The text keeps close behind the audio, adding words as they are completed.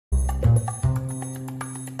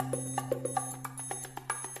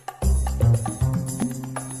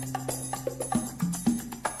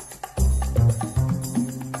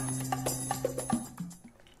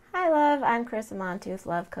I'm Carisa Montooth,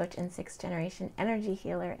 love coach and 6th generation energy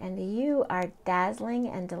healer, and you are dazzling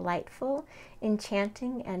and delightful,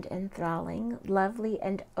 enchanting and enthralling, lovely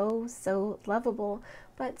and oh so lovable.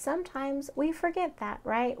 But sometimes we forget that,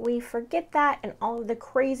 right? We forget that, and all of the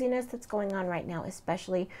craziness that's going on right now,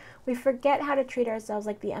 especially, we forget how to treat ourselves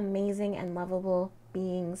like the amazing and lovable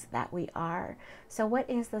beings that we are. So what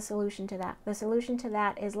is the solution to that? The solution to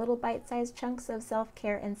that is little bite-sized chunks of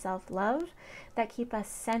self-care and self-love that keep us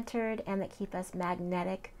centered and that keep us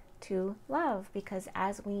magnetic to love, because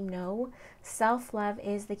as we know, self-love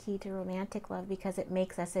is the key to romantic love because it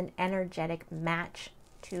makes us an energetic match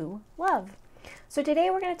to love. So today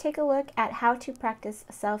we're going to take a look at how to practice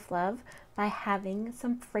self-love by having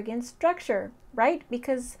some friggin' structure, right?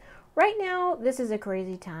 Because right now this is a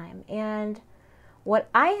crazy time, and what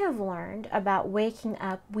I have learned about waking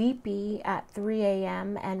up weepy at 3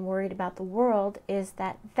 a.m. and worried about the world is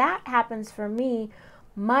that that happens for me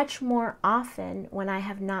much more often when I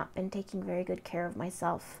have not been taking very good care of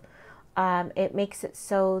myself. It makes it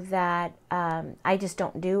so that I just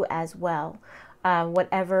don't do as well.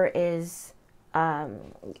 Whatever is,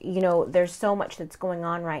 there's so much that's going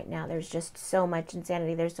on right now. There's just so much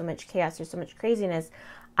insanity. There's so much chaos. There's so much craziness.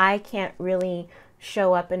 I can't really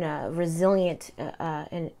show up in a resilient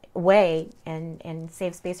way and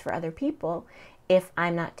save space for other people if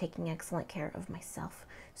I'm not taking excellent care of myself.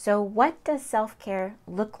 So what does self-care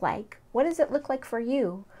look like? What does it look like for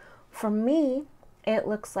you? For me, it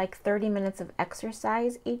looks like 30 minutes of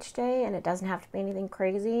exercise each day, and it doesn't have to be anything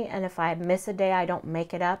crazy. And if I miss a day, I don't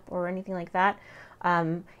make it up or anything like that.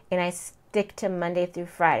 And I stick to Monday through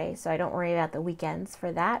Friday, so I don't worry about the weekends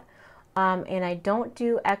for that. And I don't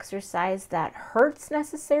do exercise that hurts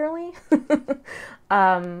necessarily.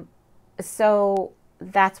 So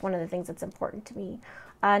that's one of the things that's important to me.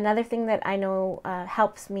 Another thing that I know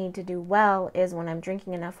helps me to do well is when I'm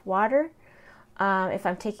drinking enough water, if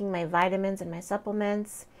I'm taking my vitamins and my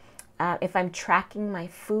supplements, if I'm tracking my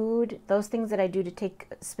food, those things that I do to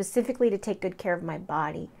specifically to take good care of my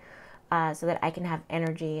body, so that I can have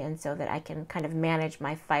energy and so that I can kind of manage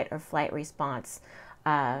my fight or flight response.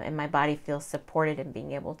 And my body feels supported in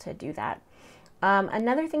being able to do that.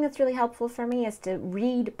 Another thing that's really helpful for me is to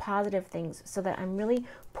read positive things so that I'm really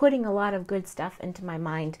putting a lot of good stuff into my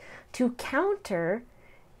mind to counter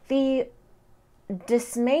the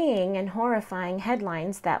dismaying and horrifying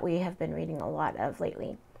headlines that we have been reading a lot of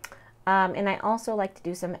lately. And I also like to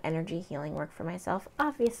do some energy healing work for myself,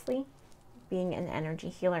 obviously, being an energy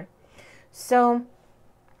healer. So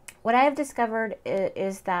what I have discovered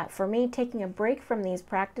is that for me, taking a break from these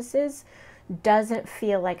practices doesn't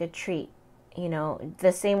feel like a treat. You know,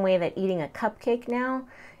 the same way that eating a cupcake now,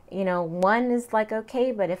 one is like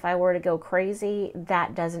okay, but if I were to go crazy,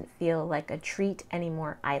 that doesn't feel like a treat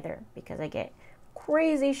anymore either, because I get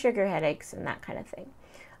crazy sugar headaches and that kind of thing.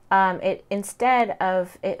 Instead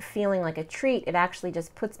of it feeling like a treat, it actually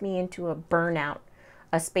just puts me into a burnout,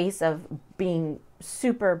 a space of being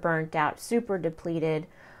super burnt out, super depleted,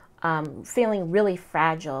 feeling really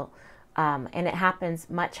fragile, and it happens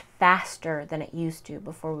much faster than it used to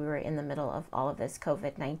before we were in the middle of all of this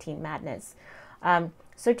COVID-19 madness.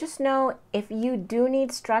 So just know, if you do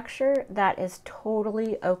need structure, that is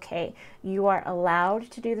totally okay. You are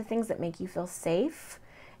allowed to do the things that make you feel safe,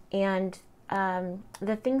 and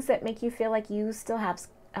the things that make you feel like you still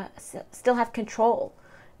have control,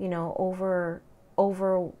 over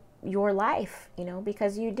your life,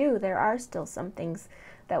 because you do. There are still some things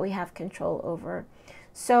that we have control over.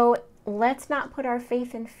 So let's not put our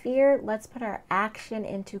faith in fear. Let's put our action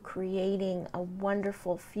into creating a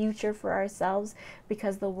wonderful future for ourselves,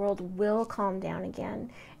 because the world will calm down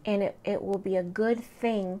again, and it will be a good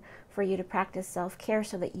thing for you to practice self-care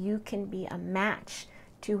so that you can be a match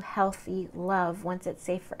to healthy love once it's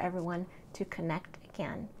safe for everyone to connect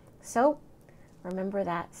again. So remember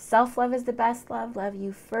that self-love is the best love. Love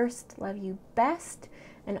you first, love you best,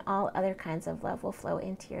 and all other kinds of love will flow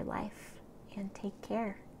into your life. And take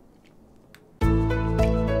care.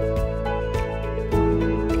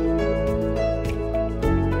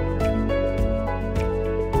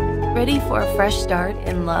 Ready for a fresh start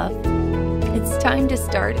in love? It's time to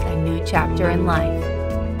start a new chapter in life.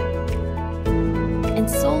 In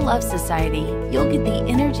Soul Love Society, you'll get the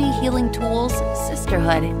energy healing tools,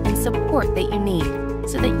 sisterhood, and support that you need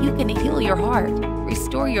so that you can heal your heart,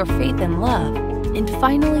 restore your faith in love, and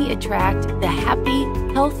finally attract the happy,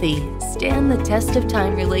 healthy, stand the test of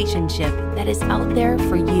time relationship that is out there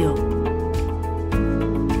for you.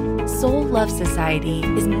 Soul Love Society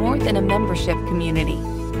is more than a membership community.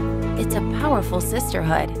 It's a powerful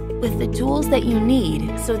sisterhood with the tools that you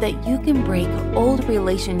need so that you can break old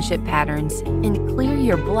relationship patterns and clear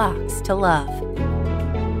your blocks to love.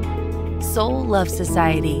 Soul Love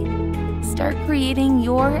Society. Start creating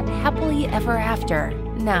your happily ever after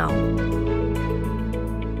now.